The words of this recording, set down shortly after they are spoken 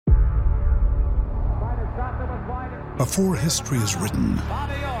Before history is written,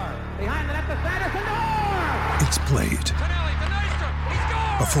 it's played.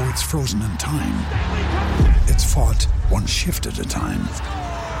 Before it's frozen in time, it's fought one shift at a time.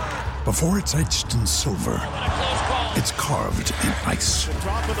 Before it's etched in silver, it's carved in ice.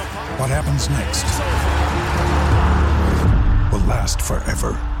 What happens next will last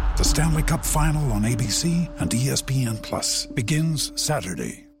forever. The Stanley Cup Final on ABC and ESPN Plus begins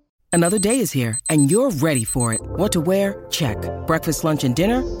Saturday. Another day is here, and you're ready for it. What to wear? Check. Breakfast, lunch, and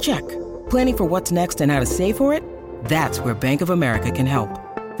dinner? Check. Planning for what's next and how to save for it? That's where Bank of America can help.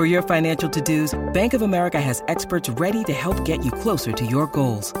 For your financial to-dos, Bank of America has experts ready to help get you closer to your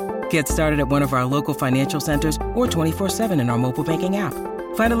goals. Get started at one of our local financial centers or 24/7 in our mobile banking app.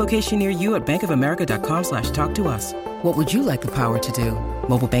 Find a location near you at bankofamerica.com/talktous. What would you like the power to do?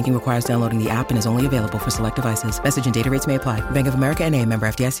 Mobile banking requires downloading the app and is only available for select devices. Message and data rates may apply. Bank of America N.A., member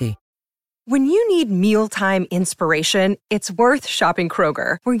FDIC. When you need mealtime inspiration, it's worth shopping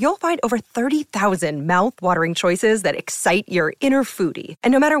Kroger, where you'll find over 30,000 mouth-watering choices that excite your inner foodie.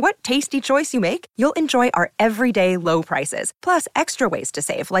 And no matter what tasty choice you make, you'll enjoy our everyday low prices, plus extra ways to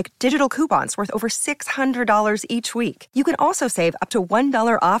save, like digital coupons worth over $600 each week. You can also save up to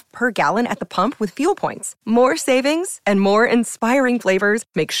 $1 off per gallon at the pump with fuel points. More savings and more inspiring flavors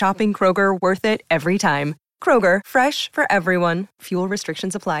make shopping Kroger worth it every time. Kroger, fresh for everyone. Fuel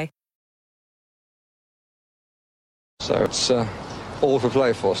restrictions apply. So it's all for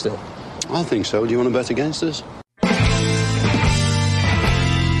play for still. I think so. Do you want to bet against us?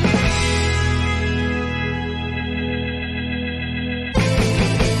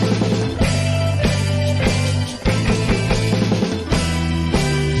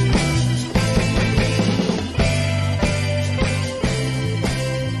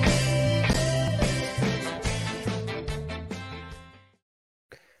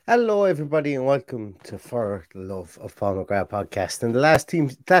 Hello, everybody, and welcome to For the Love of Paul McGrath podcast. And the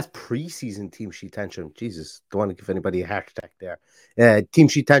last pre-season team sheet tantrum. Jesus, don't want to give anybody a heart attack there. Team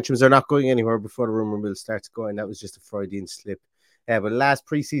sheet tantrums are not going anywhere before the rumor mill starts going. That was just a Freudian slip. But last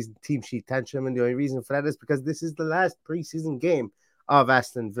pre-season team sheet tantrum, and the only reason for that is because this is the last pre-season game of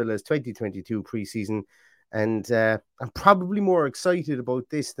Aston Villa's 2022 pre-season. And I'm probably more excited about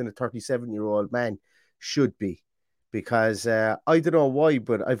this than a 37-year-old man should be. Because I don't know why,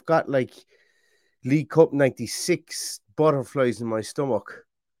 but I've got like League Cup 96 butterflies in my stomach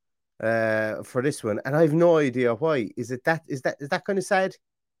for this one, and I have no idea why. Is that kind of sad?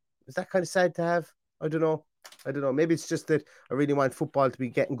 Is that kind of sad to have? I don't know. Maybe it's just that I really want football to be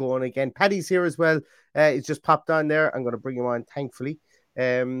getting going again. Paddy's here as well. It's just popped on there. I'm going to bring him on, thankfully.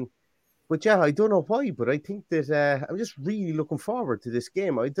 But yeah, I don't know why, but I think that I'm just really looking forward to this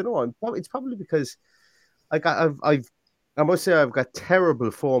game. I don't know. It's probably because I must say I've got terrible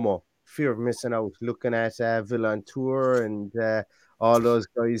FOMO, fear of missing out, looking at Villa on tour and all those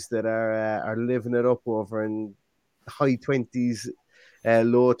guys that are living it up over in high 20s,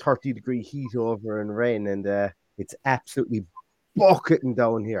 low 30-degree heat over in Rennes, and it's absolutely bucketing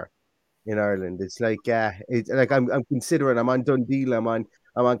down here in Ireland. It's like I'm considering. I'm on Dundee, I'm on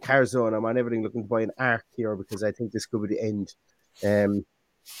Carzone, I'm on everything, looking to buy an Arc here because I think this could be the end.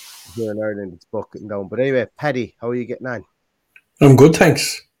 Here in Ireland, it's bucketing down. But anyway, Paddy, how are you getting on? I'm good,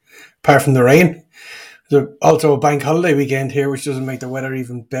 thanks. Apart from the rain. There's also a bank holiday weekend here, which doesn't make the weather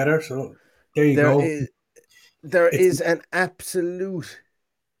even better. So there you go. There is an absolute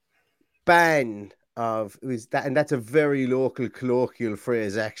ban of that, and that's a very local colloquial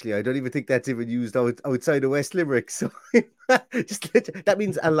phrase. Actually, I don't even think that's even used outside of West Limerick. So that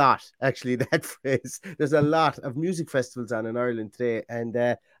means a lot. Actually, that phrase. There's a lot of music festivals on in Ireland today, and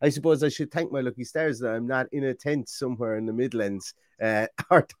I suppose I should thank my lucky stars that I'm not in a tent somewhere in the Midlands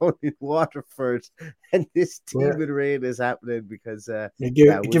or down in Waterford, and this team with rain is happening because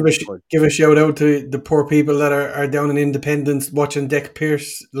give a shout out to the poor people that are down in Independence watching Dick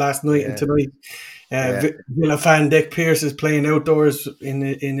Pearce last night and tonight. Villa fan Dick Pearce is playing outdoors in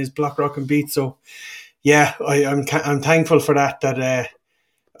his Block Rock and Beat. So yeah, I'm thankful for that. I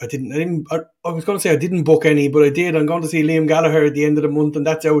was going to say I didn't book any, but I did. I'm going to see Liam Gallagher at the end of the month, and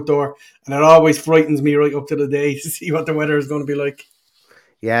that's outdoor, and it always frightens me right up to the day to see what the weather is going to be like.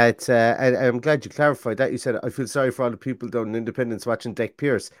 Yeah, it's. I'm glad you clarified that. You said I feel sorry for all the people down in Independence watching Dick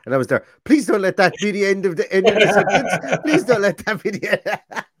Pearce, and I was there. Please don't let that be the end of the sentence. Please don't let that be the end.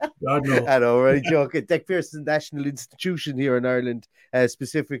 God, no. I know, right? Joking. Dick Pearce is a national institution here in Ireland,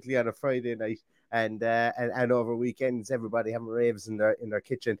 specifically on a Friday night, and over weekends, everybody having raves in their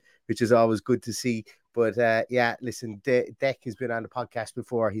kitchen, which is always good to see. But yeah, listen, Deck has been on the podcast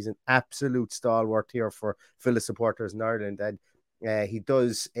before. He's an absolute stalwart here for Villa supporters in Ireland, and He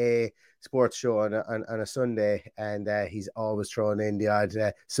does a sports show on a Sunday, and he's always throwing in the odd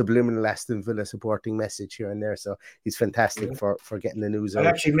subliminal Aston Villa supporting message here and there. So he's fantastic for getting the news out.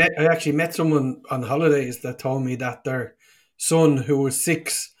 I actually met someone on holidays that told me that their son, who was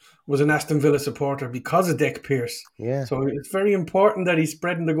 6, was an Aston Villa supporter because of Dick Pearce. Yeah. So it's very important that he's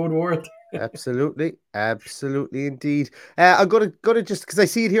spreading the good word. Absolutely indeed. I'm gonna just because I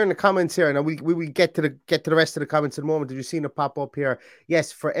see it here in the comments here, and we will get to the rest of the comments in a moment. Did you see it pop up here?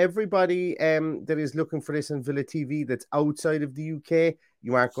 Yes, for everybody that is looking for this on Villa TV that's outside of the UK,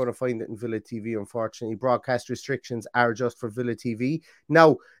 you aren't going to find it in Villa TV, unfortunately. Broadcast restrictions are just for Villa TV.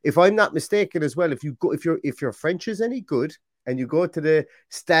 Now, if I'm not mistaken as well, if your French is any good and you go to the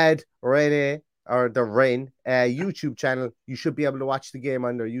Stade Rennais or the Rennes YouTube channel, you should be able to watch the game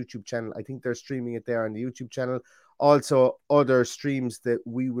on their YouTube channel. I think they're streaming it there on the YouTube channel. Also, other streams that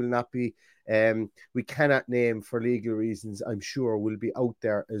we will not be, we cannot name for legal reasons, I'm sure will be out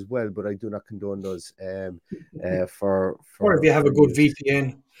there as well, but I do not condone those. Or if you have a good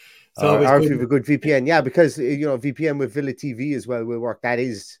VPN. Or if you have a good VPN, yeah, because VPN with Villa TV as well will work. That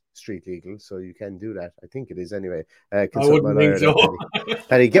is street legal, so you can do that. I think it is anyway. Consult my lawyer, so.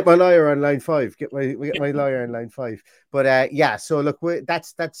 Paddy, get my lawyer on line 5. Get my lawyer on line 5. But yeah, so look,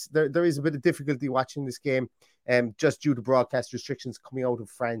 that's there is a bit of difficulty watching this game, just due to broadcast restrictions coming out of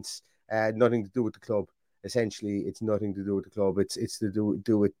France. Nothing to do with the club. Essentially, it's nothing to do with the club. It's to do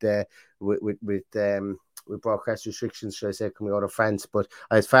with broadcast restrictions, should I say, coming out of France. But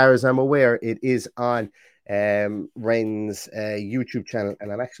as far as I'm aware, it is on Rennes' YouTube channel,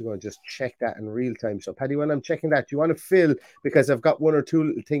 and I'm actually going to just check that in real time. So, Paddy, when I'm checking that, do you want to fill, because I've got one or two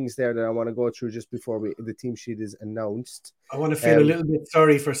little things there that I want to go through just before the team sheet is announced. I want to feel a little bit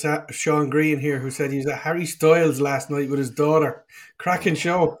sorry for Sean Green here, who said he was at Harry Styles last night with his daughter. Cracking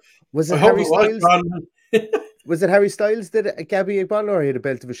show. Was it Harry Styles? Was it Harry Styles that Gabby Bonner had a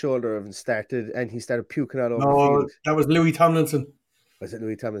belt of a shoulder and he started puking all over the field? That was Louis Tomlinson. Was it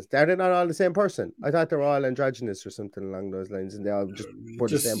Louis Tomlinson? They're not all the same person. I thought they were all androgynous or something along those lines, and they all just were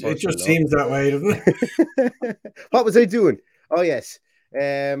the same person. It just seems that way, doesn't it? What was I doing? Oh, yes.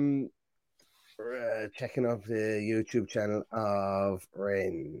 Checking up the YouTube channel of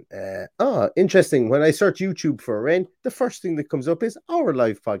Rennes. Interesting. When I search YouTube for Rennes, the first thing that comes up is our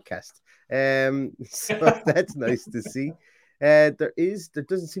live podcast. So that's nice to see. There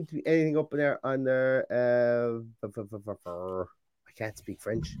doesn't seem to be anything up there on there. I can't speak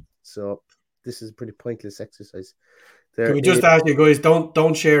French, so this is a pretty pointless exercise. Can we just ask you guys,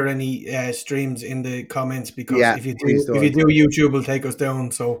 don't share any streams in the comments, because if you do, YouTube will take us down.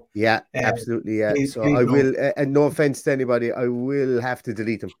 So absolutely, yeah. Please I will, and no offense to anybody, I will have to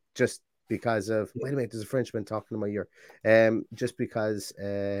delete them just because of. Wait a minute, there's a Frenchman talking in my ear. Just because,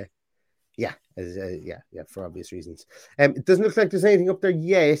 for obvious reasons. It doesn't look like there's anything up there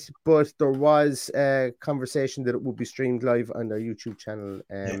yet, but there was a conversation that it would be streamed live on their YouTube channel.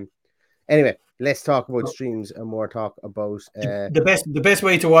 Anyway, let's talk about streams and more talk about the best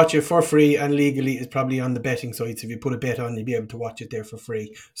way to watch it for free and legally is probably on the betting sites. If you put a bet on, you'll be able to watch it there for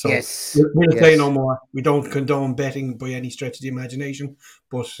free. So we'll say no more. We don't condone betting by any stretch of the imagination,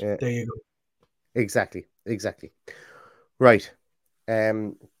 but there you go. Exactly. Right.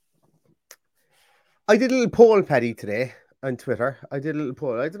 I did a little poll, Paddy, today on Twitter. I did a little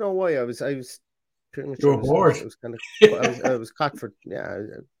poll. I don't know why. I was pretty much. You're bored. I was caught for. Yeah, I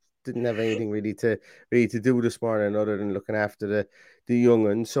didn't have anything really to do this morning other than looking after the young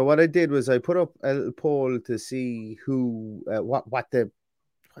ones. So what I did was I put up a little poll to see who what the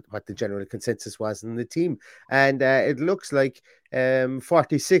general consensus was in the team, and it looks like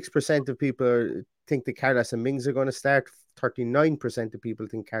 46% of people think that Carlos and Mings are going to start. 39% of people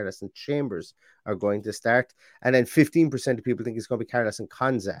think Carlos and Chambers are going to start, and then 15% of people think it's going to be Carlos and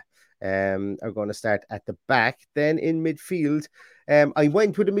Konza are going to start at the back. Then in midfield, I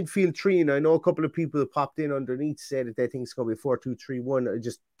went with a midfield 3, and I know a couple of people popped in underneath say that they think it's going to be 4-2-3-1. I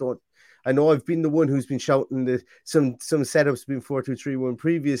just don't. I know I've been the one who's been shouting that some setups been 4-2-3-1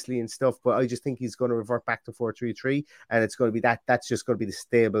 previously and stuff, but I just think he's going to revert back to 4-3-3, and it's going to be that's just going to be the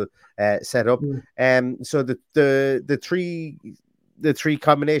stable setup. So the three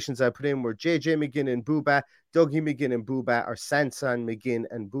combinations I put in were JJ McGinn and Booba, Dougie McGinn and Booba, or Sanson McGinn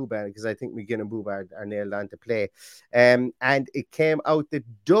and Booba, because I think McGinn and Booba are nailed on to play. And it came out that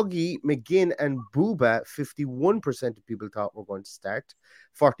Dougie McGinn and Booba, 51% of people thought were going to start.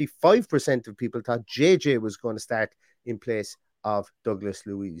 45% of people thought JJ was going to start in place of Douglas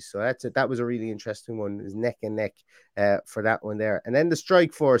Luiz. So that was a really interesting one. It was neck and neck for that one there. And then the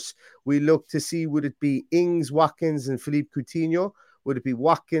strike force, we look to see, would it be Ings, Watkins, and Philippe Coutinho? Would it be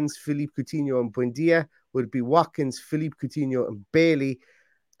Watkins, Philippe Coutinho, and Buendia? Would it be Watkins, Philippe Coutinho, and Bailey?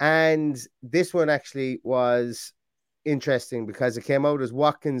 And this one actually was interesting because it came out as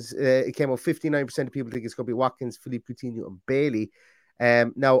Watkins. It came out 59% of people think it's going to be Watkins, Philippe Coutinho, and Bailey.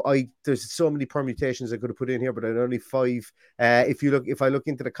 Now there's so many permutations I could have put in here, but only 5. If I look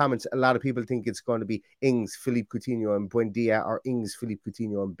into the comments, a lot of people think it's going to be Ings, Philippe Coutinho, and Buendia, or Ings, Philippe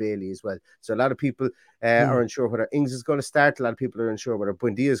Coutinho, and Bailey as well. So a lot of people are unsure whether Ings is going to start. A lot of people are unsure whether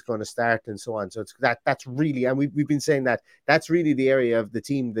Buendia is going to start, and so on. So that's really, and we've been saying that's really the area of the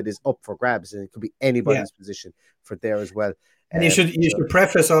team that is up for grabs, and it could be anybody's position for there as well. And you should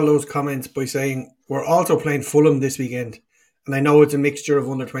preface all those comments by saying we're also playing Fulham this weekend. And I know it's a mixture of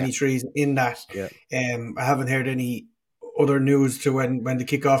under 23s in that. Yeah. I haven't heard any other news to when the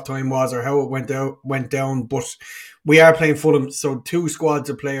kickoff time was or how it went down. But we are playing Fulham, so 2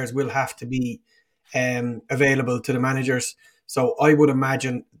 squads of players will have to be available to the managers. So I would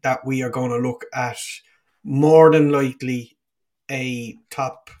imagine that we are going to look at more than likely a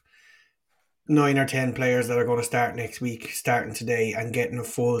top 9 or 10 players that are going to start next week, starting today and getting a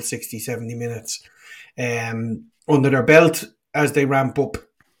full 60, 70 minutes. Under their belt as they ramp up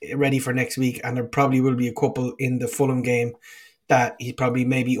ready for next week, and there probably will be a couple in the Fulham game that he probably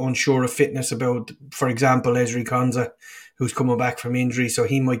may be unsure of fitness about. For example, Ezri Konsa, who's coming back from injury, so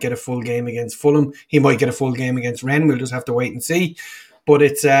he might get a full game against Fulham. He might get a full game against Rennes. We'll just have to wait and see. But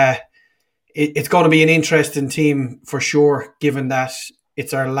it's going to be an interesting team for sure, given that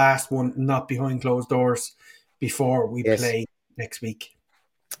it's our last one, not behind closed doors, before we play next week.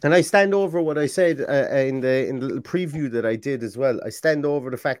 And I stand over what I said in the little preview that I did as well. I stand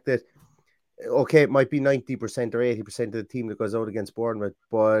over the fact that, okay, it might be 90% or 80% of the team that goes out against Bournemouth,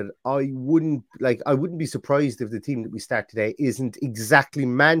 but I wouldn't be surprised if the team that we start today isn't exactly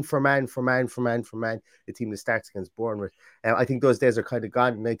man for man the team that starts against Bournemouth. I think those days are kind of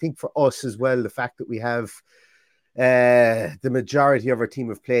gone. And I think for us as well, the fact that we have the majority of our team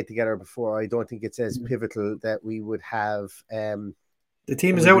have played together before, I don't think it's as pivotal that we would have the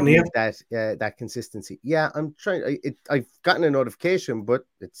team is out here. That consistency. Yeah, I'm trying. I've gotten a notification, but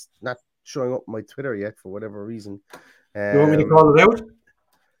it's not showing up on my Twitter yet for whatever reason. You want me to call it out?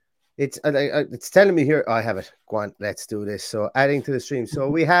 It's telling me here. I have it. Go on, let's do this. So adding to the stream. So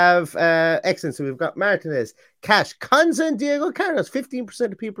we have excellent. So we've got Martinez, Cash, Konsa, and Diego Carlos.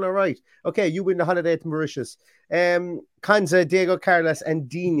 15% of people are right. Okay, you win the holiday to Mauritius. Konsa, Diego Carlos, and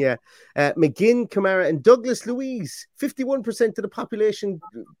Dina, McGinn, Kamara, and Douglas Luiz. 51% of the population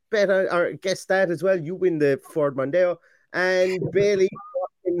bet or guess that as well. You win the Ford Mondeo. And Bailey,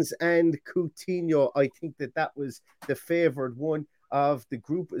 Watkins, and Coutinho. I think that was the favoured one of the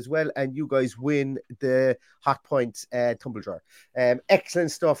group as well, and you guys win the Hot Points tumble jar.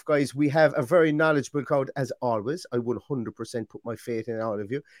 Excellent stuff, guys. We have a very knowledgeable crowd as always. I would 100% put my faith in all of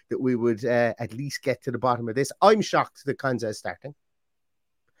you that we would at least get to the bottom of this. I'm shocked that Konsa is starting.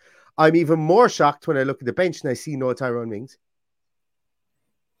 I'm even more shocked when I look at the bench and I see no Tyrone Mings.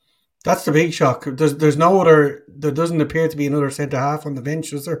 That's the big shock. There's no other. There doesn't appear to be another centre half on the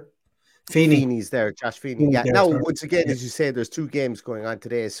bench, is there? Feeney's there, Josh Feeney. Yeah. Now, once again, as you say, there's 2 games going on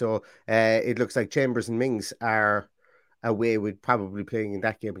today, so it looks like Chambers and Mings are away with probably playing in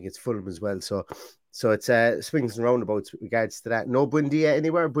that game against Fulham as well. So it's swings and roundabouts with regards to that. No Buendia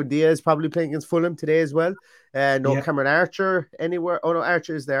anywhere. Buendia is probably playing against Fulham today as well. Cameron Archer anywhere. Oh no,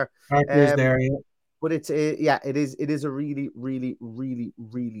 Archer is there. Archer is there. Yeah. But it is a really, really, really,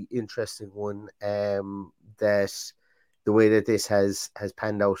 really interesting one. That the way that this has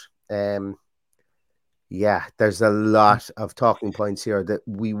panned out. There's a lot of talking points here that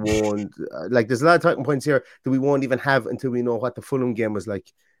we won't there's a lot of talking points here that we won't even have until we know what the Fulham game was like,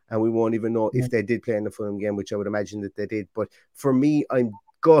 and we won't even know if they did play in the Fulham game, which I would imagine that they did. But for me, I'm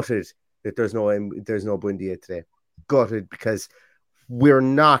gutted that there's no Buendia today. Gutted because we're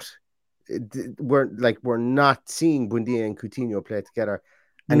not seeing Buendia and Coutinho play together,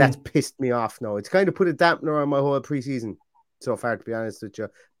 and that's pissed me off now. It's kind of put a dampener on my whole preseason so far, to be honest with you.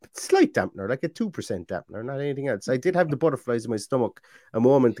 Slight dampener, like a 2% dampener, not anything else. I did have the butterflies in my stomach a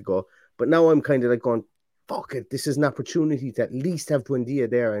moment ago, but now I'm kind of like going, fuck it, this is an opportunity to at least have Buendia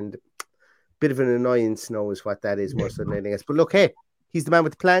there, and a bit of an annoyance now is what that is more so than anything else. But look, hey, he's the man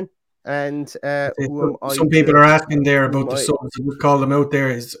with the plan, and some people are asking there about the subs. We've called them out there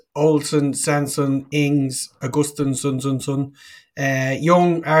is Olsen, Sanson, Ings, Augustin, Sun,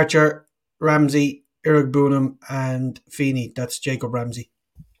 Young, Archer, Ramsey, Eric Boonham, and Feeney. That's Jacob Ramsey.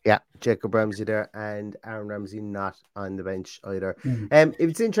 Yeah, Jacob Ramsey there, and Aaron Ramsey not on the bench either.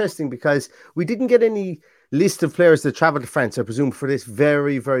 It's interesting because we didn't get any list of players that traveled to France, I presume, for this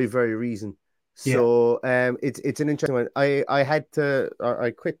very, very, very reason. So it's an interesting one.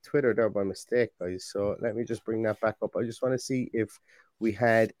 I quit Twitter there by mistake, guys. So let me just bring that back up. I just want to see if we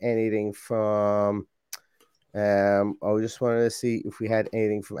had anything from I just wanted to see if we had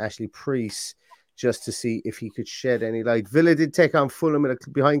anything from Ashley Priest, just to see if he could shed any light. Villa did take on Fulham in a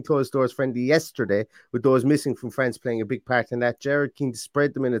behind closed doors friendly yesterday, with those missing from France playing a big part in that. Gerrard keen to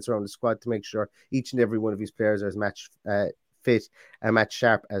spread the minutes around the squad to make sure each and every one of his players are as match fit and match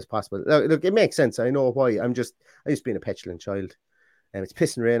sharp as possible. Look, it makes sense. I know why. I'm just being a petulant child. It's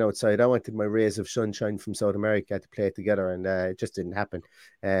pissing rain outside. I wanted my rays of sunshine from South America to play together, and it just didn't happen.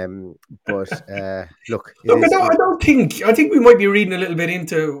 But look, I think we might be reading a little bit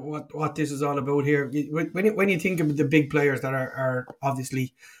into what this is all about here. When you think of the big players that are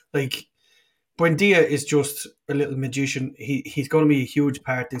obviously, like, Buendia is just a little magician. He's going to be a huge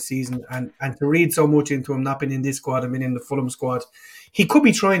part this season, and to read so much into him not being in this squad and being in the Fulham squad, he could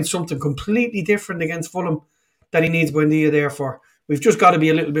be trying something completely different against Fulham that he needs Buendia there for. We've just got to be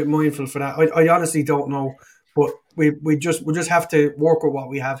a little bit mindful for that. I honestly don't know, but we just have to work with what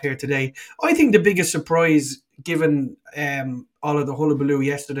we have here today. I think the biggest surprise, given all of the hullabaloo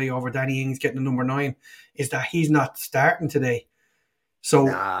yesterday over Danny Ings getting the number 9, is that he's not starting today. So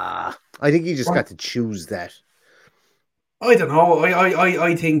I think you just got to choose that. I don't know.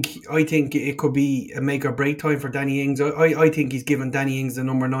 I think it could be a make or break time for Danny Ings. I think he's given Danny Ings the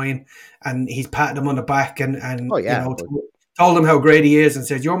number 9, and he's patting him on the back and told him how great he is and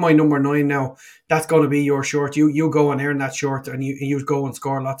said, "You're my number 9 now. That's going to be your shirt. You go and earn that shirt, and you go and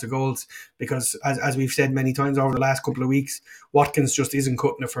score lots of goals." Because as we've said many times over the last couple of weeks, Watkins just isn't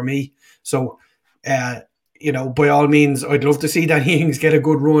cutting it for me. So, by all means, I'd love to see Danny Ings get a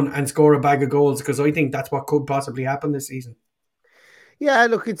good run and score a bag of goals, because I think that's what could possibly happen this season. Yeah,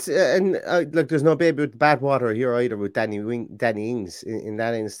 look, it's look, there's no baby with bad water here either with Danny Ings in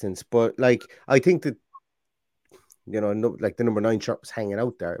that instance. But like, I think that, like the number 9 shirt was hanging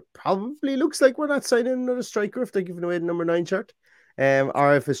out there. It probably looks like we're not signing another striker if they're giving away the number 9 shirt.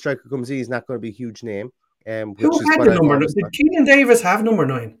 Or if a striker comes in, he's not going to be a huge name. Who had the number 9? Did Keenan Davis have number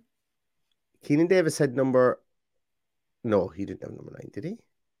 9? Keenan Davis had number... No, he didn't have number 9, did he?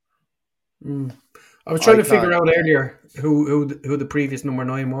 I was trying to figure out earlier who the previous number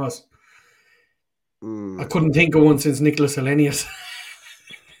 9 was. I couldn't think of one since Nicholas Hellenius.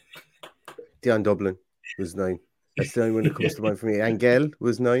 Dion Dublin was 9. That's the only one that comes to mind for me. Angel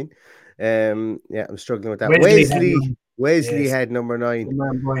was 9. I'm struggling with that. Wesley had number 9.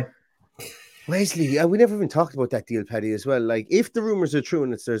 Wesley, we never even talked about that deal, Paddy, as well. Like, if the rumours are true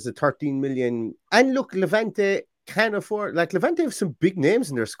and there's a 13 million, and look, Levante can afford, like, Levante have some big names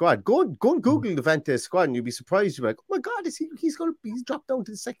in their squad. Go and Google Levante's squad, and you'll be surprised. You're like, oh my God, he's dropped down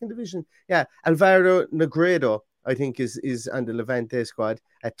to the 2nd division. Yeah, Alvaro Negredo, I think, is on the Levante squad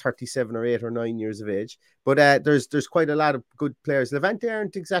at 37 or 8 or 9 years of age. But there's quite a lot of good players. Levante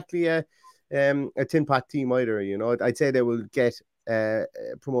aren't exactly a tin pot team either. I'd say they will get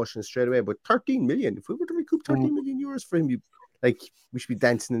promotion straight away. But 13 million, if we were to recoup 13 million euros for him, we should be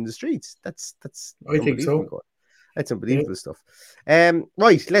dancing in the streets. That's I think so. That's unbelievable stuff.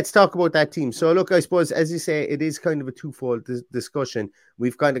 Right, let's talk about that team. So, look, I suppose, as you say, it is kind of a twofold discussion.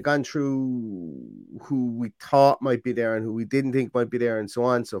 We've kind of gone through who we thought might be there and who we didn't think might be there, and so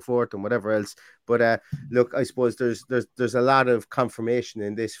on and so forth, and whatever else. But look, I suppose there's a lot of confirmation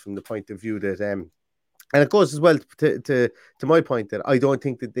in this from the point of view that, and it goes as well to my point that I don't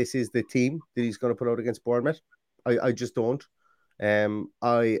think that this is the team that he's going to put out against Bournemouth. I just don't. I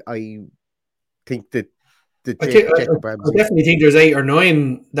think that. I definitely think there's 8 or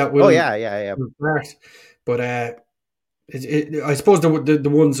 9 that will. Oh yeah. Start. But I suppose the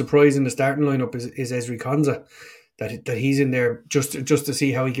one surprise in the starting lineup is Ezri Konsa, that he's in there just to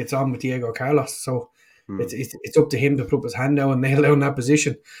see how he gets on with Diego Carlos. So it's up to him to put up his hand now and nail down that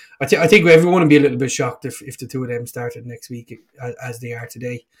position. I think everyone would be a little bit shocked if the two of them started next week as they are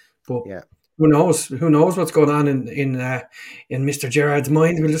today. But yeah. Who knows? Who knows what's going on in Mr. Gerrard's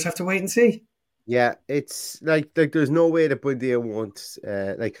mind? We'll just have to wait and see. Yeah, it's like there's no way that Buendia won't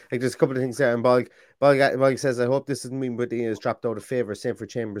like there's a couple of things there, and Bolg says, I hope this doesn't mean Buendia has dropped out of favour, same for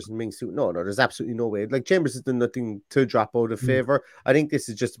Chambers and Mings too. No, there's absolutely no way. Like, Chambers has done nothing to drop out of favour. I think this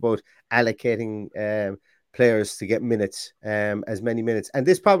is just about allocating players to get minutes, as many minutes, and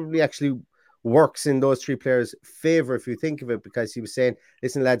this probably actually works in those 3 players' favour if you think of it, because he was saying,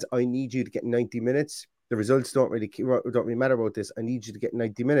 listen lads, I need you to get 90 minutes. The results don't really matter about this. I need you to get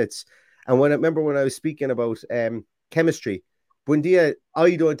 90 minutes. And when I was speaking about chemistry, Buendia,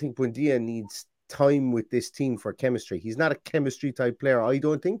 I don't think Buendia needs time with this team for chemistry. He's not a chemistry type player. I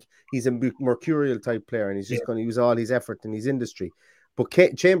don't think he's a mercurial type player, and he's just going to use all his effort in his industry. But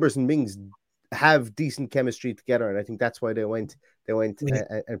Chambers and Mings have decent chemistry together, and I think that's why they went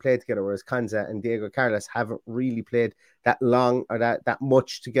and played together. Whereas Kanza and Diego Carlos haven't really played that long or that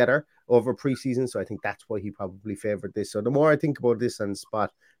much together over preseason. So I think that's why he probably favoured this. So the more I think about this on the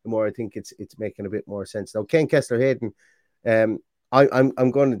spot, the more I think it's making a bit more sense. Now, Ken Kessler-Hayden,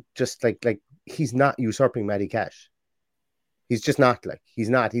 I'm going to just like he's not usurping Matty Cash. He's just not he's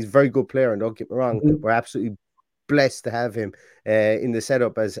not. He's a very good player, and don't get me wrong, we're absolutely blessed to have him in the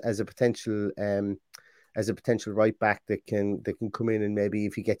setup as a potential right back that can come in, and maybe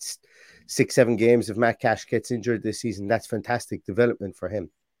if he gets 6-7 games, if Matt Cash gets injured this season, that's fantastic development for him.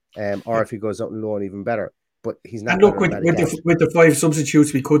 Or if he goes out on loan, even better. But he's not. And look, with the 5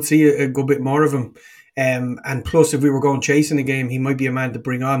 substitutes, we could see a good bit more of him. And plus, if we were going chasing a game, he might be a man to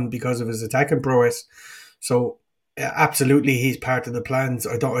bring on because of his attacking prowess. So absolutely, he's part of the plans.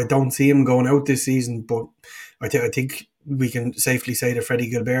 I don't see him going out this season, but I think we can safely say that Freddie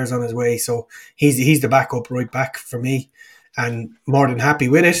Gilbert's on his way. So he's the backup right back for me, and more than happy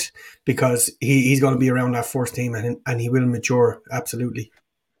with it because he's going to be around that first team and he will mature absolutely.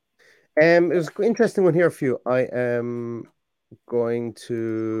 It was an interesting one here for you. I'm going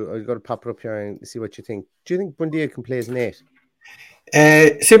to pop it up here and see what you think. Do you think Buendia can play as an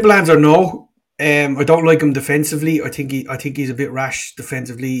 8? Simple answer, no. I don't like him defensively. I think he's a bit rash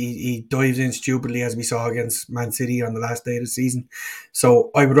defensively. He dives in stupidly, as we saw against Man City on the last day of the season.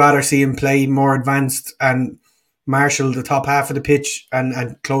 So I would rather see him play more advanced and marshal the top half of the pitch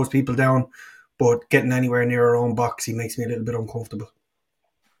and close people down. But getting anywhere near our own box, he makes me a little bit uncomfortable.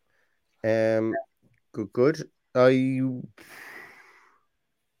 Good. I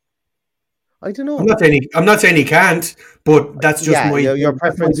don't know. I'm not saying he can't, but that's just your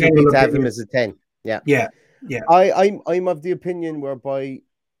preference would be to have him as a 10. Yeah. I'm of the opinion whereby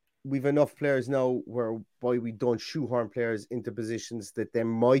we've enough players now whereby we don't shoehorn players into positions that they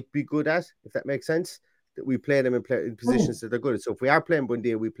might be good at, if that makes sense. That we play them in positions that they're good at. So if we are playing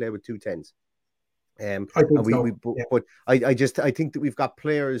Buendia, we play with 2 10s. But I think that we've got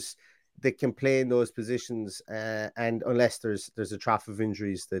players that can play in those positions, and unless there's a trough of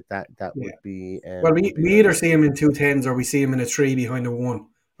injuries, that would be. We either see him in 2 10s or we see him in a 3 behind a 1.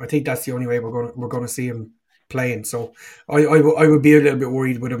 I think that's the only way we're going to see him playing. So I would be a little bit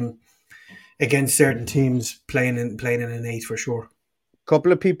worried with him against certain teams playing in an 8 for sure.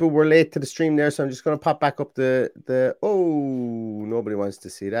 Couple of people were late to the stream there, so I'm just going to pop back up the nobody wants to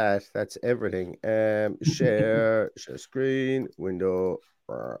see that. That's everything. Share screen window.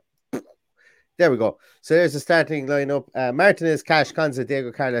 There we go. So there's the starting lineup. Martinez, Cash, Konza,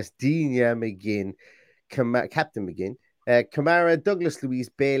 Diego Carlos, Dina McGinn, Captain McGinn, Kamara, Douglas Luiz,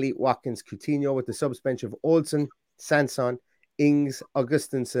 Bailey, Watkins, Coutinho, with the suspension of Olsen, Sanson, Ings,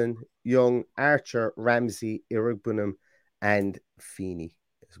 Augustinsson, Young, Archer, Ramsey, Irigbunum, and Feeney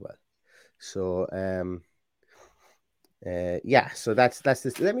as well. So so that's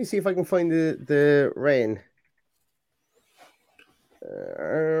this. Let me see if I can find the rain.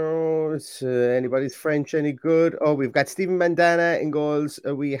 Anybody's French any good? Oh, we've got Stephen Mandana in goals.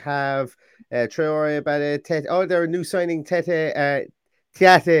 We have Traore, Tete. Oh, their new signing Tiate,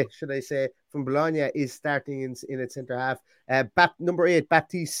 should I say, from Bologna is starting in its centre half. Number 8,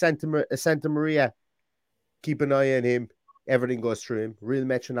 Baptiste Santa Maria. Keep an eye on him. Everything goes through him. Real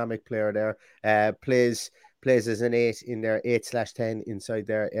metronomic player there. Plays as an 8 in their 8/10 inside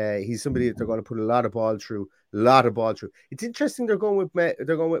there. He's somebody that they're going to put a lot of ball through. It's interesting they're going with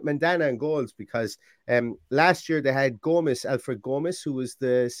Mandana and goals because last year they had Alfred Gomez, who was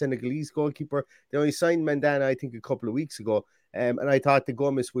the Senegalese goalkeeper. They only signed Mandana, I think, a couple of weeks ago. And I thought the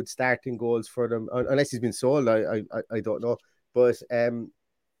Gomez would start in goals for them, unless he's been sold. I don't know. But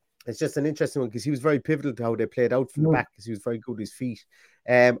it's just an interesting one because he was very pivotal to how they played out from the back because he was very good with his feet.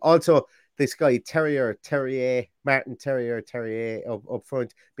 Also, this guy, Martin Terrier up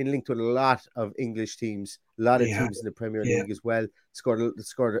front, been linked with a lot of English teams, a lot of teams in the Premier League as well. Scored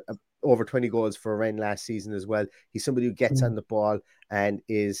over 20 goals for Rennes last season as well. He's somebody who gets on the ball and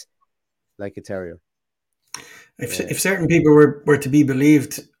is like a terrier. If certain people were to be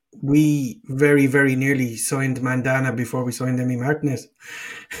believed, we very, very nearly signed Mandana before we signed Emi Martinez.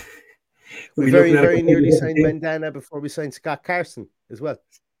 We very, very nearly signed Mandana before we signed Scott Carson as well.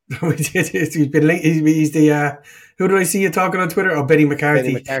 He's been linked. He's the who do I see you talking on Twitter? Oh, Benny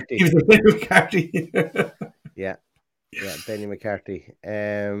McCarthy. He was the Benny McCarthy. Yeah. Yeah, Benny McCarthy.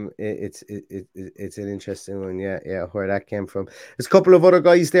 It's an interesting one. Yeah, where that came from. There's a couple of other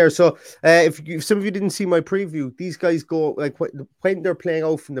guys there. So, if some of you didn't see my preview, these guys go like when they're playing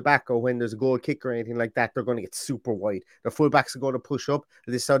out from the back or when there's a goal kick or anything like that, they're going to get super wide. Their fullbacks are going to push up.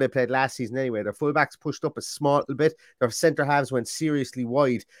 This is how they played last season anyway. Their fullbacks pushed up a small little bit. Their centre halves went seriously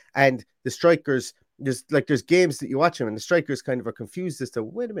wide, and the strikers. There's games that you watch them and the strikers kind of are confused as to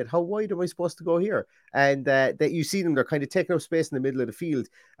wait a minute, how wide am I supposed to go here? And that you see them, they're kind of taking up space in the middle of the field.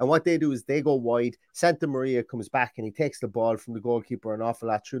 And what they do is they go wide. Santa Maria comes back and he takes the ball from the goalkeeper an awful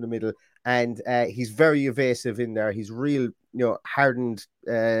lot through the middle. And he's very evasive in there. He's real, hardened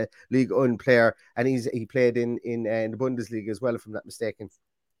League One player, and he played in the Bundesliga as well, if I'm not mistaken.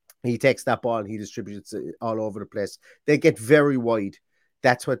 He takes that ball and he distributes it all over the place. They get very wide.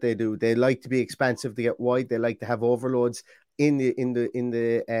 That's what they do. They like to be expansive. They get wide. They like to have overloads in the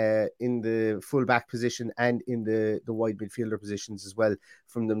fullback position and in the wide midfielder positions as well.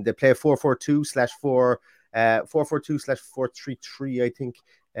 From them, they play 4-4-2/4 4-4-2/4-3-3. I think.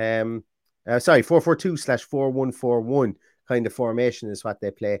 4-4-2/4-1-4-1 kind of formation is what they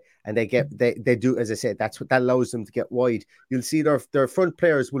play, and they do, as I said, that allows them to get wide. You'll see their front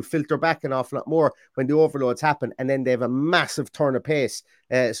players will filter back an awful lot more when the overloads happen, and then they have a massive turn of pace.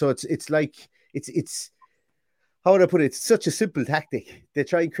 So it's how would I put it? It's such a simple tactic. They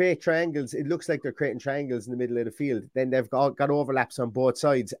try and create triangles. It looks like they're creating triangles in the middle of the field. Then they've got overlaps on both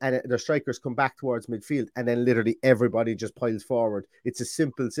sides, and their strikers come back towards midfield, and then literally everybody just piles forward. It's a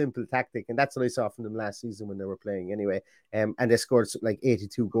simple tactic, and that's what I saw from them last season when they were playing anyway. And they scored like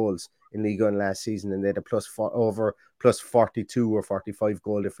 82 goals in Ligue 1 last season, and they had a plus 42 or 45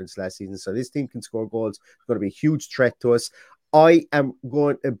 goal difference last season. So this team can score goals. It's going to be a huge threat to us. I am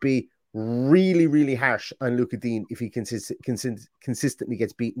going to be really, really harsh on Luca Dean if he consistently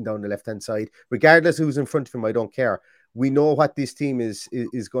gets beaten down the left-hand side. Regardless of who's in front of him, I don't care. We know what this team is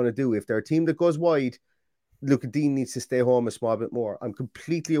going to do. If they're a team that goes wide, Luca Dean needs to stay home a small bit more. I'm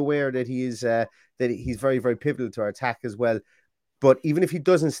completely aware that he is that he's very, very pivotal to our attack as well. But even if he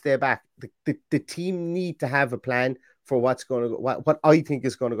doesn't stay back, the team need to have a plan for what I think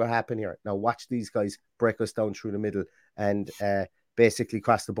is going to go happen here. Now, watch these guys break us down through the middle and basically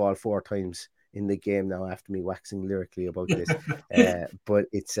cross the ball 4 times in the game now after me waxing lyrically about this. But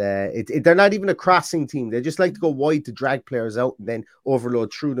they're not even a crossing team. They just like to go wide to drag players out and then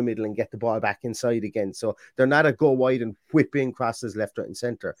overload through the middle and get the ball back inside again. So they're not a go wide and whip in crosses left, right, and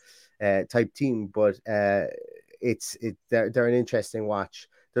center type team. But they're an interesting watch.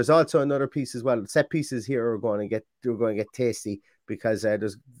 There's also another piece as well. Set pieces here are going to get tasty because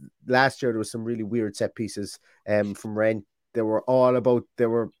last year there was some really weird set pieces from Rennes. They were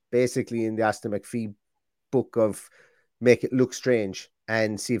basically in the Aston McPhee book of make it look strange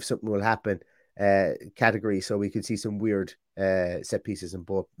and see if something will happen category. So we could see some weird set pieces in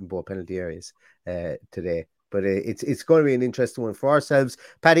both penalty areas today. But it's going to be an interesting one for ourselves.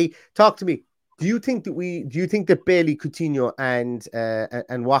 Paddy, talk to me. Do you think that Bailey, Coutinho, and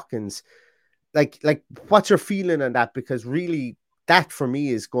Watkins, like what's your feeling on that? Because really, that for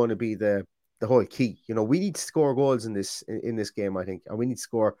me is going to be the whole key. We need to score goals in this game, I think, and we need to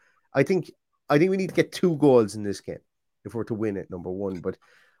score. I think we need to get 2 goals in this game if we're to win it, number one. But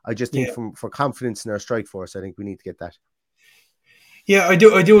I just think for confidence in our strike force, I think we need to get that. Yeah, I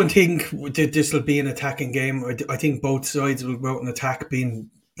do think this will be an attacking game. I think both sides will go out and attack,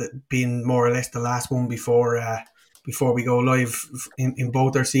 being more or less the last one before we go live in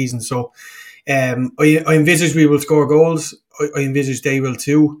both our seasons. So I envisage we will score goals. I envisage they will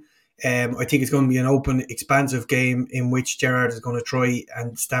too. I think it's going to be an open, expansive game in which Gerrard is going to try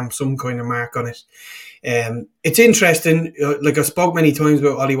and stamp some kind of mark on it. It's interesting. Like I spoke many times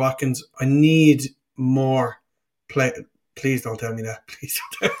about Ollie Watkins. I need more play. Please don't tell me that. Please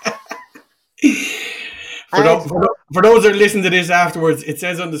don't. For those that listen to this afterwards, it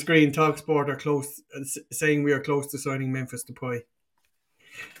says on the screen, TalkSport are close, saying we are close to signing Memphis Depay.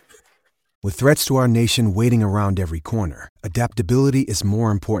 With threats to our nation waiting around every corner, adaptability is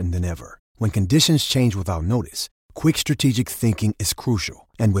more important than ever. When conditions change without notice, quick strategic thinking is crucial.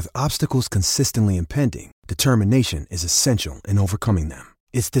 And with obstacles consistently impending, determination is essential in overcoming them.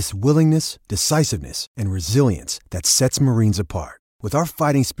 It's this willingness, decisiveness, and resilience that sets Marines apart. With our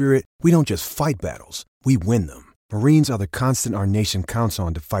fighting spirit, we don't just fight battles, we win them. Marines are the constant our nation counts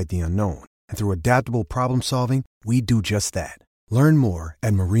on to fight the unknown. And through adaptable problem solving, we do just that. Learn more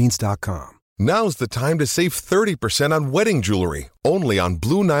at marines.com. Now's the time to save 30% on wedding jewelry, only on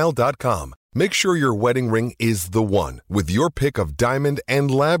BlueNile.com. Make sure your wedding ring is the one with your pick of diamond and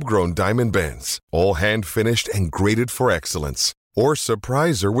lab-grown diamond bands, all hand-finished and graded for excellence. Or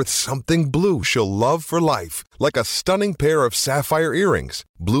surprise her with something blue she'll love for life, like a stunning pair of sapphire earrings.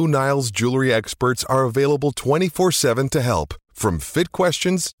 Blue Nile's jewelry experts are available 24/7 to help, from fit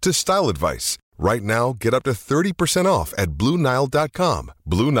questions to style advice. Right now, get up to 30% off at BlueNile.com.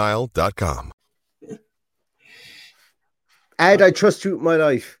 BlueNile.com. And I trust you with my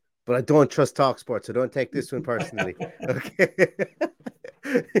life, but I don't trust TalkSport, so don't take this one personally. Okay.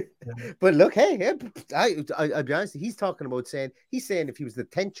 But look, hey, I'll be honest, he's saying if he was the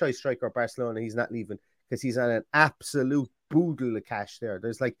 10th choice striker of Barcelona, he's not leaving because he's on an absolute boodle of cash there.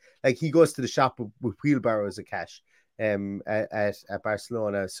 There's like he goes to the shop with wheelbarrows of cash at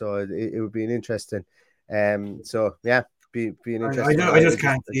Barcelona, so it would be an interesting so yeah, be an interesting. I just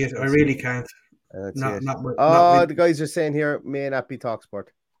can't see it. I really can't. The guys are saying here may not be TalkSport.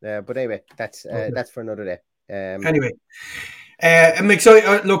 But anyway, that's for another day. Anyway, I'm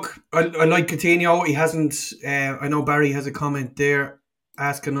excited. Look, I like Coutinho. He hasn't. I know Barry has a comment there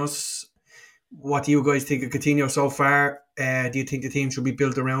asking us, what do you guys think of Coutinho so far? Do you think the team should be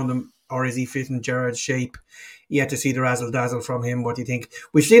built around him, or is he fitting Gerrard's shape? Yet to see the razzle dazzle from him. What do you think?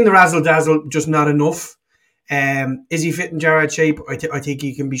 We've seen the razzle dazzle, just not enough. Is he fitting Gerrard's shape? I think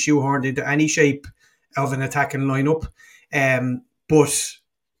he can be shoehorned into any shape of an attacking lineup. But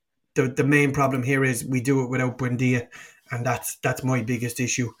the main problem here is we do it without Buendia, and that's my biggest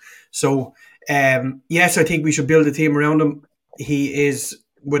issue. So yes, I think we should build a team around him. He is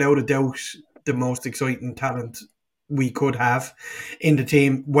without a doubt the most exciting talent we could have in the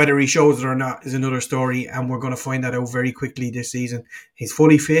team. Whether he shows it or not is another story, and we're going to find that out very quickly this season. He's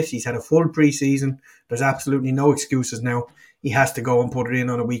fully fit. He's had a full pre-season. There's absolutely no excuses now. He has to go and put it in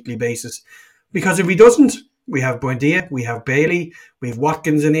on a weekly basis, because if he doesn't, we have Buendia, we have Bailey, we have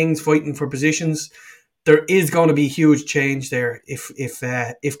Watkins and Ings fighting for positions. There is going to be huge change there if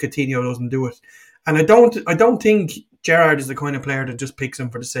Coutinho doesn't do it. And I don't think Gerrard is the kind of player that just picks him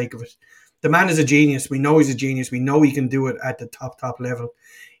for the sake of it. The man is a genius. We know he's a genius. We know he can do it at the top level.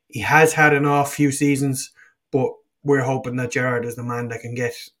 He has had an off few seasons, but we're hoping that Gerrard is the man that can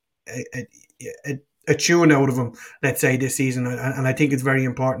get a tune out of him, let's say, this season. And I think it's very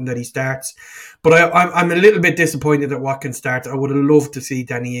important that he starts. But I'm a little bit disappointed that Watkins starts. I would have loved to see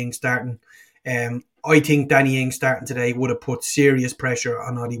Danny Ings starting. I think Danny Ings starting today would have put serious pressure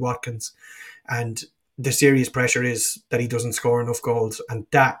on Ollie Watkins. And the serious pressure is that he doesn't score enough goals, and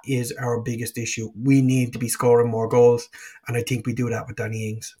that is our biggest issue. We need to be scoring more goals, and I think we do that with Danny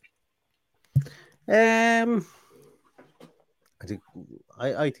Ings. I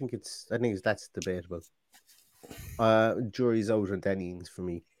think that's debatable. Jury's out on Danny Ings for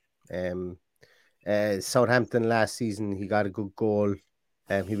me. Southampton last season, he got a good goal.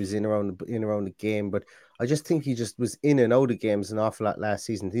 He was in around the game, but I just think he just was in and out of games an awful lot last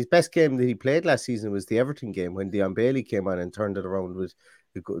season. His best game that he played last season was the Everton game when Dion Bailey came on and turned it around with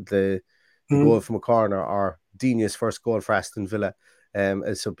the goal from a corner, or Dini's first goal for Aston Villa,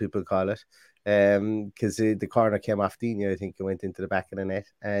 as some people call it, because the corner came off Dini. I think it went into the back of the net,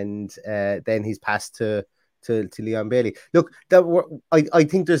 and then he's passed to Leon Bailey. Look, I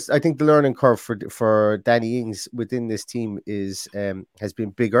think the learning curve for Danny Ings within this team has been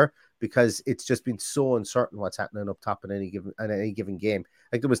bigger, because it's just been so uncertain what's happening up top in any given game.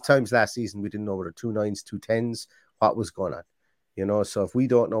 Like, there was times last season we didn't know whether 2 9s, 2 10s, what was going on. So if we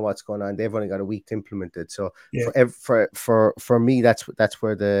don't know what's going on, they've only got a week to implement it. So yeah. For me, that's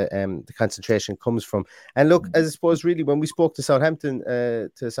where the concentration comes from. And look, as I suppose, really, when we spoke to Southampton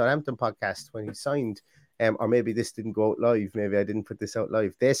podcast when he signed, or maybe this didn't go out live, maybe I didn't put this out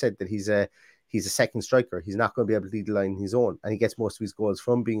live, they said that he's a second striker. He's not going to be able to lead the line on his own, and he gets most of his goals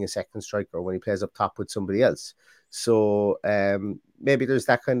from being a second striker when he plays up top with somebody else. So maybe there's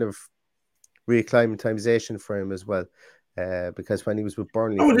that kind of reacclimatization for him as well. Because when he was with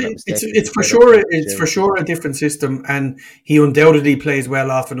Burnley, it's for sure a different system, and he undoubtedly plays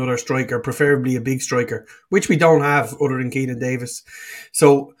well off another striker, preferably a big striker, which we don't have other than Keenan Davis.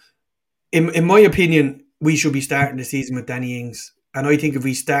 So, in my opinion, we should be starting the season with Danny Ings, and I think if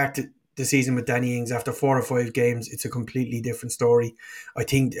we start the season with Danny Ings after 4 or 5 games, it's a completely different story. I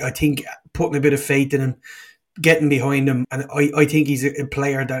think putting a bit of faith in him, getting behind him, and I think he's a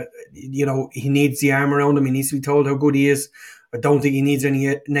player that, he needs the arm around him. He needs to be told how good he is. I don't think he needs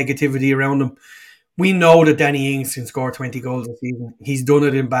any negativity around him. We know that Danny Ings can score 20 goals a season. He's done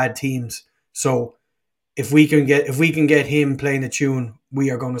it in bad teams. So if we can get him playing a tune, we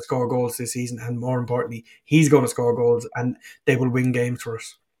are going to score goals this season, and more importantly, he's going to score goals, and they will win games for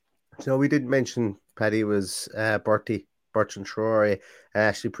us. So we did mention, Paddy, was Bertrand Traore, and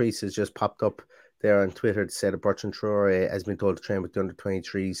Ashley Priest has just popped up there on Twitter to say that Bertrand Traore has been told to train with the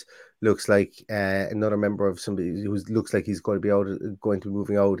under-23s. Looks like another member of somebody who looks like he's going to be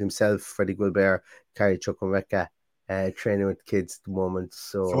moving out himself. Freddie Gilbert, Kari Chukwuemeka, training with the kids at the moment.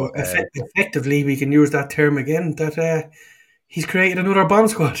 So effectively, we can use that term again. That he's created another bomb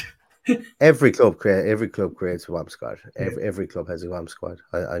squad. every club creates a bomb squad. Every club has a bomb squad.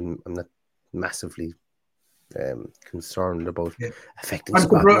 I'm not massively concerned about affecting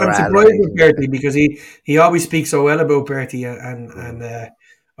squad morale. I'm surprised with Bertie because he always speaks so well about Bertie, and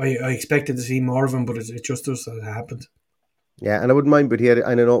I expected to see more of him, but it just doesn't happen. Yeah, and I wouldn't mind, but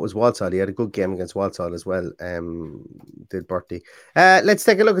I know it was Walsall. He had a good game against Walsall as well. Did Bertie? Let's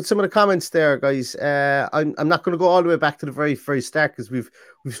take a look at some of the comments there, guys. I'm not going to go all the way back to the very start because we've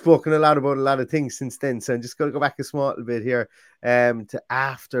spoken a lot about a lot of things since then. So I'm just going to go back a small bit here to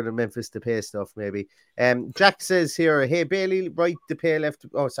after the Memphis Depay stuff, maybe. Jack says here, hey Bailey, right Depay left.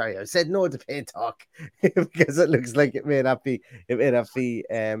 Oh, sorry, I said no Depay talk because it looks like it may not be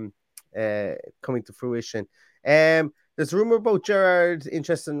coming to fruition. There's a rumor about Gerrard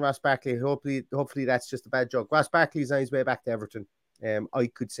interested in Ross Barkley. Hopefully that's just a bad joke. Ross Barkley's on his way back to Everton. I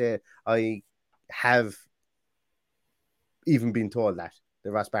could say I have even been told that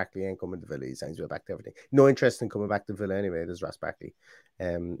Ross Barkley ain't coming to Villa. He's on his way back to Everton. No interest in coming back to Villa anyway. There's Ross Barkley.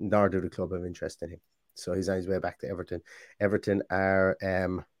 Nor do the club have interest in him. So he's on his way back to Everton. Everton are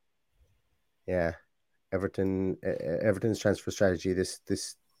Everton's transfer strategy this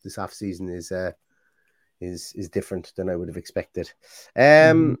off season is different than I would have expected.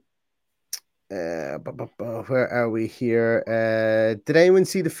 Where are we here? Did anyone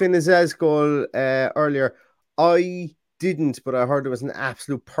see the Finn Azaz goal earlier? I didn't, but I heard it was an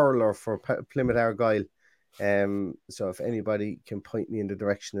absolute pearler for Plymouth Argyle. So if anybody can point me in the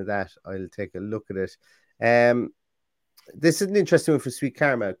direction of that, I'll take a look at it. This is an interesting one for Sweet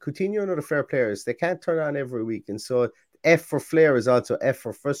Karma. Coutinho and other fair players, they can't turn on every week, and so F for flair is also F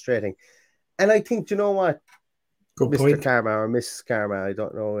for frustrating. And I think, you know what, Good Mr. point. Karma or Mrs. Karma, I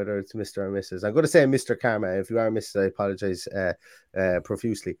don't know whether it's Mr. or Mrs. I'm going to say Mr. Karma. If you are Mrs., I apologize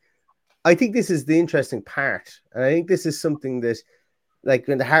profusely. I think this is the interesting part. And I think this is something that, like,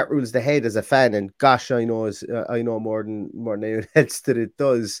 when the heart rules the head as a fan, and gosh, I know more than anyone else that it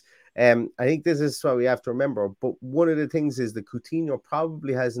does. I think this is what we have to remember. But one of the things is that Coutinho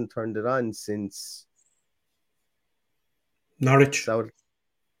probably hasn't turned it on since Norwich.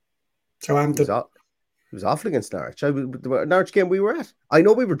 Southampton. It was awful against Norwich. The Norwich game we were at. I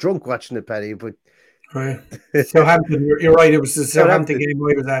know we were drunk watching it, Paddy, but right. Southampton. You're right. It was the Southampton game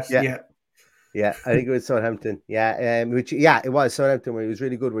I was at. Yeah, I think it was Southampton. It was Southampton where he was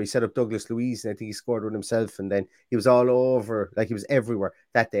really good, where he set up Douglas Luiz, and I think he scored one himself, and then he was all over, like he was everywhere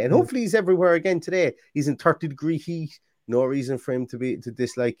that day. And hopefully he's everywhere again today. He's in 30-degree heat. No reason for him to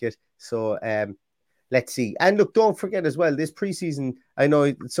dislike it. So let's see. And look, don't forget as well, this preseason, I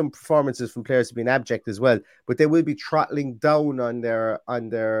know some performances from players have been abject as well, but they will be throttling down on their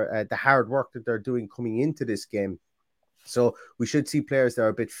the hard work that they're doing coming into this game. So we should see players that are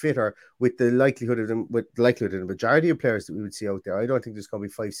a bit fitter with the likelihood of the majority of players that we would see out there. I don't think there's going to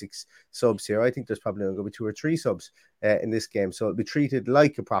be 5-6 subs here. I think there's probably going to be 2 or 3 subs in this game. So it'll be treated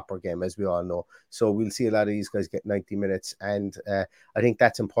like a proper game, as we all know. So we'll see a lot of these guys get 90 minutes. And I think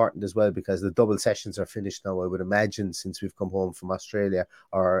that's important as well, because the double sessions are finished now, I would imagine, since we've come home from Australia,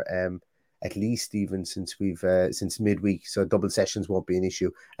 or at least even since since midweek. So double sessions won't be an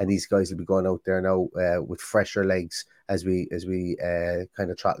issue, and these guys will be going out there now with fresher legs as we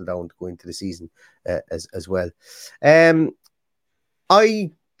kind of throttle down to go into the season as well. Paddy,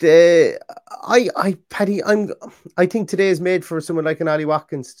 I think today is made for someone like an Ollie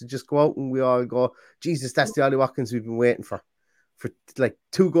Watkins to just go out and we all go, Jesus, that's the Ollie Watkins we've been waiting for like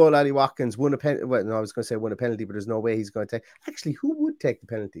 2-goal Ollie Watkins, won a penalty. Well, no, I was going to say won a penalty, but there's no way he's going to take. Actually, who would take the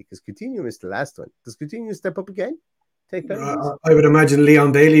penalty? Because Coutinho missed the last one. Does Coutinho step up again? Take penalties? I would imagine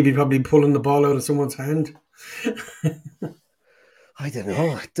Leon Bailey be probably pulling the ball out of someone's hand. I don't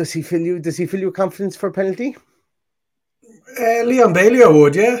know. Does he fill you with confidence for a penalty? Leon Bailey, I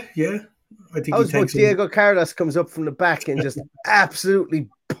would, yeah. I think how's about Diego Carlos comes up from the back and just absolutely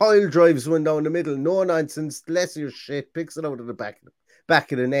pile drives one down the middle, no nonsense, less of your shit, picks it out of the back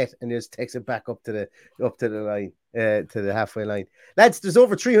of the net and just takes it back up to the line, to the halfway line. Lads, there's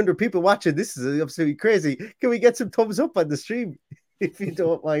over 300 people watching. This is absolutely crazy. Can we get some thumbs up on the stream if you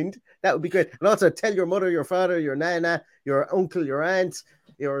don't mind? That would be great. And also tell your mother, your father, your nana, your uncle, your aunt,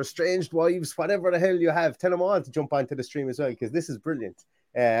 your estranged wives, whatever the hell you have, tell them all to jump onto the stream as well, because this is brilliant.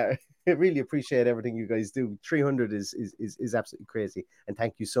 I really appreciate everything you guys do. 300 is absolutely crazy, and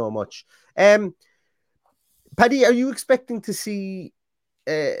thank you so much. Paddy, are you expecting to see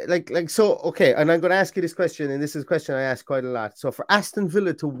So okay, and I'm going to ask you this question, and this is a question I ask quite a lot. So for Aston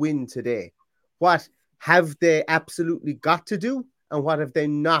Villa to win today, what have they absolutely got to do, and what have they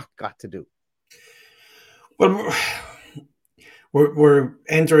not got to do? Well, we're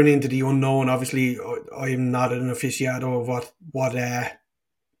entering into the unknown. Obviously, I'm not an aficionado of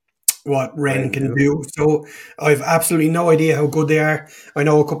what Rennes can do. So I've absolutely no idea how good they are. I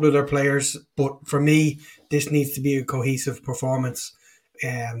know a couple of their players, but for me, this needs to be a cohesive performance.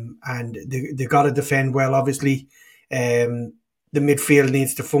 And they got to defend well, obviously. The midfield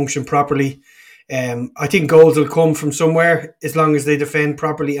needs to function properly. I think goals will come from somewhere as long as they defend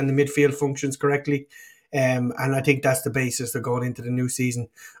properly and the midfield functions correctly. And I think that's the basis of going into the new season.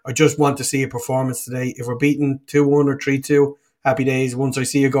 I just want to see a performance today. If we're beaten 2-1 or 3-2, happy days. Once I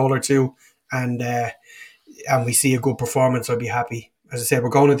see a goal or two and we see a good performance, I'll be happy. As I said, we're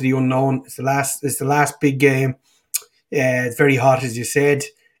going into the unknown. It's the last big game. It's very hot, as you said.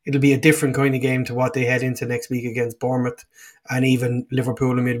 It'll be a different kind of game to what they head into next week against Bournemouth and even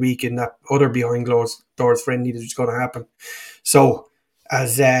Liverpool in midweek in that other behind closed doors friendly that's going to happen. So,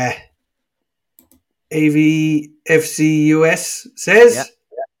 as AVFCUS says,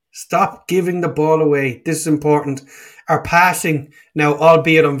 stop giving the ball away. This is important. Our passing, now,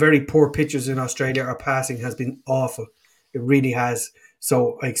 albeit on very poor pitches in Australia, our passing has been awful. It really has.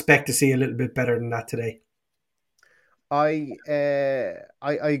 So I expect to see a little bit better than that today. I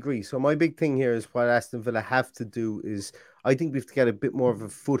agree. So my big thing here is what Aston Villa have to do is I think we have to get a bit more of a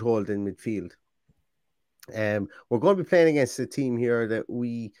foothold in midfield. We're going to be playing against a team here that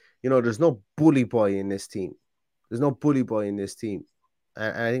there's no bully boy in this team. There's no bully boy in this team.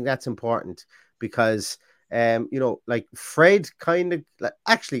 And I think that's important because, Fred kind of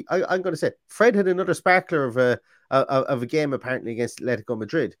actually, I'm going to say Fred had another sparkler of a game apparently against Atletico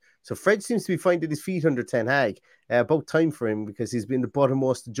Madrid. So Fred seems to be finding his feet under Ten Hag. About time for him because he's been the butt of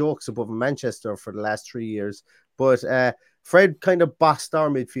most jokes above in Manchester for the last 3 years. But Fred kind of bossed our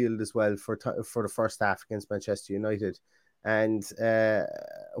midfield as well for the first half against Manchester United. And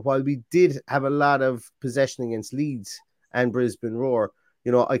while we did have a lot of possession against Leeds and Brisbane Roar,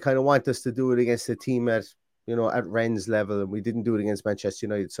 I kind of want us to do it against a team at Rennes level, and we didn't do it against Manchester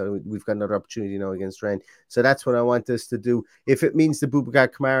United, so we've got another opportunity now against Rennes. So that's what I want us to do. If it means that Boubacar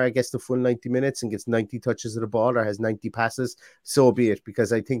Kamara gets the full 90 minutes and gets 90 touches of the ball or has 90 passes, so be it,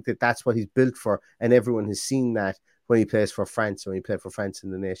 because I think that that's what he's built for, and everyone has seen that when he plays for France, when he played for France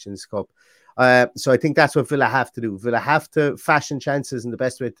in the Nations Cup. So I think that's what Villa have to do. Villa have to fashion chances, and the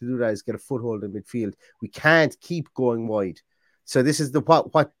best way to do that is get a foothold in midfield. We can't keep going wide. So this is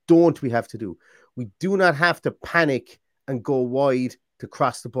what don't we have to do? We do not have to panic and go wide to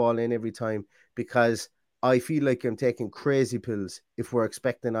cross the ball in every time, because I feel like I'm taking crazy pills if we're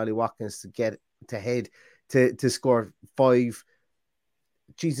expecting Ollie Watkins to get to head to score to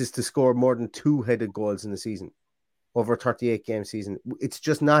score more than 2 headed goals in the season over a 38 game season. It's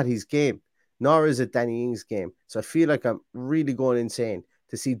just not his game, nor is it Danny Ings' game. So I feel like I'm really going insane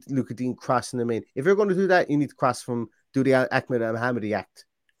to see Luka Dean crossing them in. If you're going to do that, you need to do the Ahmed Al-Hamidi act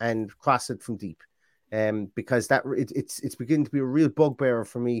and cross it from deep. Because it's beginning to be a real bugbearer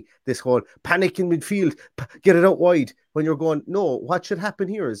for me, this whole panic in midfield, get it out wide when you're going, no, what should happen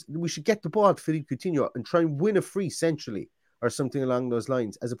here is we should get the ball to Philippe Coutinho and try and win a free centrally or something along those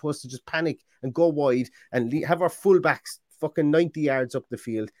lines, as opposed to just panic and go wide and have our fullbacks fucking 90 yards up the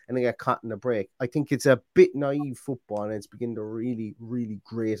field and then get caught in a break. I think it's a bit naive football, and it's beginning to really, really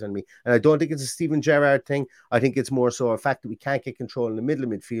grate on me. And I don't think it's a Steven Gerrard thing. I think it's more so a fact that we can't get control in the middle of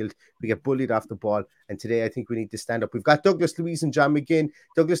midfield. We get bullied off the ball. And today I think we need to stand up. We've got Douglas Luiz and John McGinn.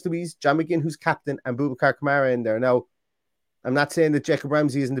 Douglas Luiz, John McGinn, who's captain, and Boubacar Kamara in there. Now, I'm not saying that Jacob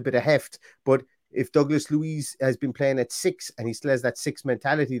Ramsey isn't a bit of heft, but if Douglas Luiz has been playing at 6 and he still has that 6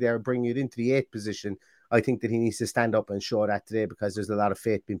 mentality there, bringing it into the 8th position, I think that he needs to stand up and show that today, because there's a lot of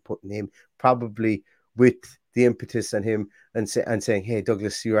faith being put in him, probably with the impetus on him and saying, hey,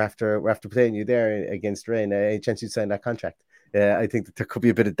 Douglas, we're after playing you there against Rennes. Any chance you'd sign that contract? I think that there could be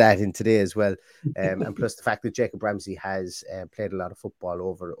a bit of that in today as well. And plus the fact that Jacob Ramsey has played a lot of football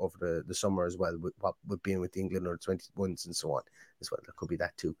over the summer as well, with being with England or 21s and so on as well. There could be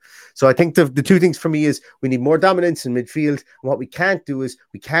that too. So I think the two things for me is we need more dominance in midfield. And what we can't do is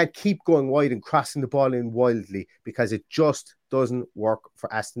we can't keep going wide and crossing the ball in wildly, because it just doesn't work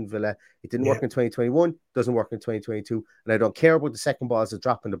for Aston Villa. It didn't work in 2021, doesn't work in 2022. And I don't care about the second balls that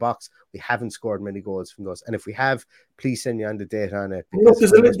drop in the box. We haven't scored many goals from those. And if we have, please send me on the date on it. Look,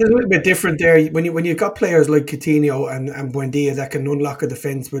 there's a little bit different there. When you've got players like Coutinho and Buendia that can unlock a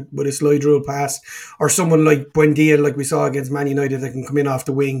defence with a slide rule pass, or someone like Buendia, like we saw against Man United striker that can come in off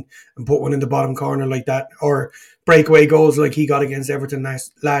the wing and put one in the bottom corner like that, or breakaway goals like he got against Everton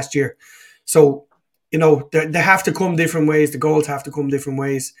last year. So, they have to come different ways. The goals have to come different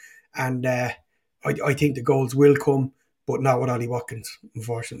ways. And I think the goals will come, but not with Ollie Watkins,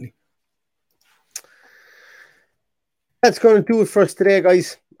 unfortunately. That's going to do it for us today,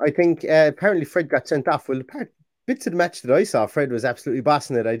 guys. I think apparently Fred got sent off. Well, bits of the match that I saw, Fred was absolutely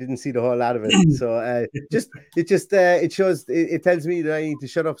bossing it. I didn't see the whole lot of it, so it tells me that I need to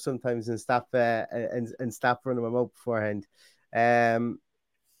shut up sometimes and stop and stop running my mouth beforehand.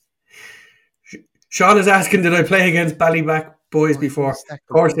 Sean is asking, did I play against Ballybrack boys before? Of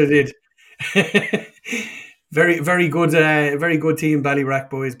course I did. Very, very good team, Ballybrack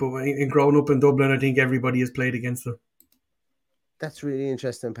boys. But in growing up in Dublin, I think everybody has played against them. That's really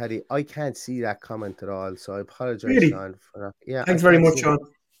interesting, Paddy. I can't see that comment at all, so I apologize, really? Sean. For that. Yeah, thanks very much, Sean.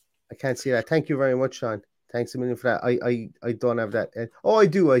 I can't see that. Thank you very much, Sean. Thanks a million for that. I don't have that. I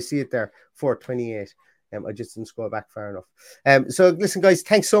do. I see it there. 428. I just didn't scroll back far enough. So listen, guys,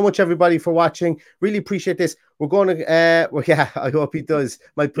 thanks so much, everybody, for watching. Really appreciate this. We're going to, I hope he does.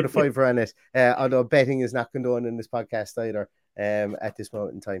 Might put a $5 on it. Although betting is not condoned in this podcast either at this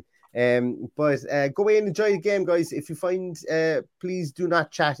moment in time. But go away and enjoy the game, guys. If you find, please do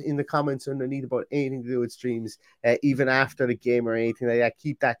not chat in the comments underneath about anything to do with streams, even after the game or anything like that.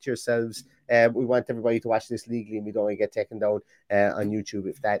 Keep that to yourselves. We want everybody to watch this legally, and we don't want to get taken down on YouTube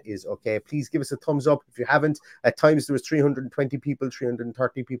if that is okay. Please give us a thumbs up if you haven't. At times there was 320 people,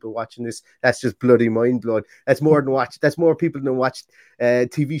 330 people watching this. That's just bloody mind blown. That's more people than watch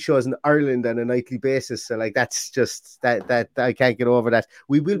TV shows in Ireland on a nightly basis. So like that's just that I can't get over that.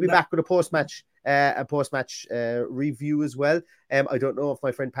 We will be back with a post-match review as well. I don't know if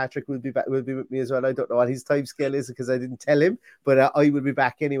my friend Patrick will be with me as well. I don't know what his time scale is because I didn't tell him, but I will be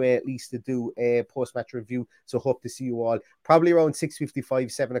back anyway, at least to do a post-match review. So hope to see you all probably around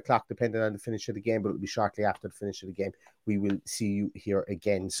 6:55, 7 o'clock, depending on the finish of the game, but it'll be shortly after the finish of the game. We will see you here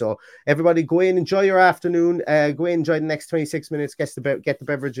again. So everybody go in, enjoy your afternoon. Go in, enjoy the next 26 minutes, get the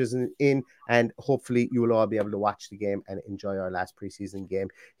beverages in, and hopefully you will all be able to watch the game and enjoy our last preseason game.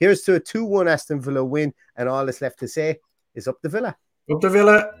 Here's to a 2-1 Aston Villa win, and all that's left to say is up the Villa. Up the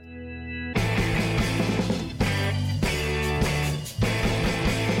Villa.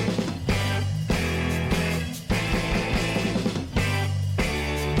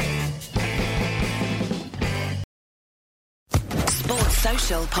 Sports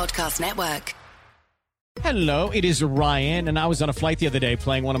Social Podcast Network. Hello, it is Ryan, and I was on a flight the other day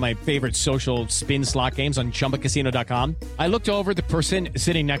playing one of my favorite social spin slot games on ChumbaCasino.com. I looked over at the person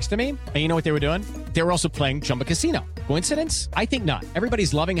sitting next to me, and you know what they were doing? They were also playing Chumba Casino. Coincidence? I think not.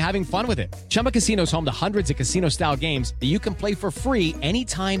 Everybody's loving having fun with it. Chumba Casino is home to hundreds of casino-style games that you can play for free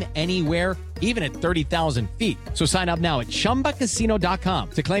anytime, anywhere, even at 30,000 feet. So sign up now at ChumbaCasino.com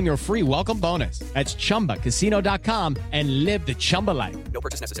to claim your free welcome bonus. That's ChumbaCasino.com and live the Chumba life. No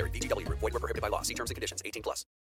purchase necessary. VGW. Void where prohibited by law. See terms and conditions. 18+.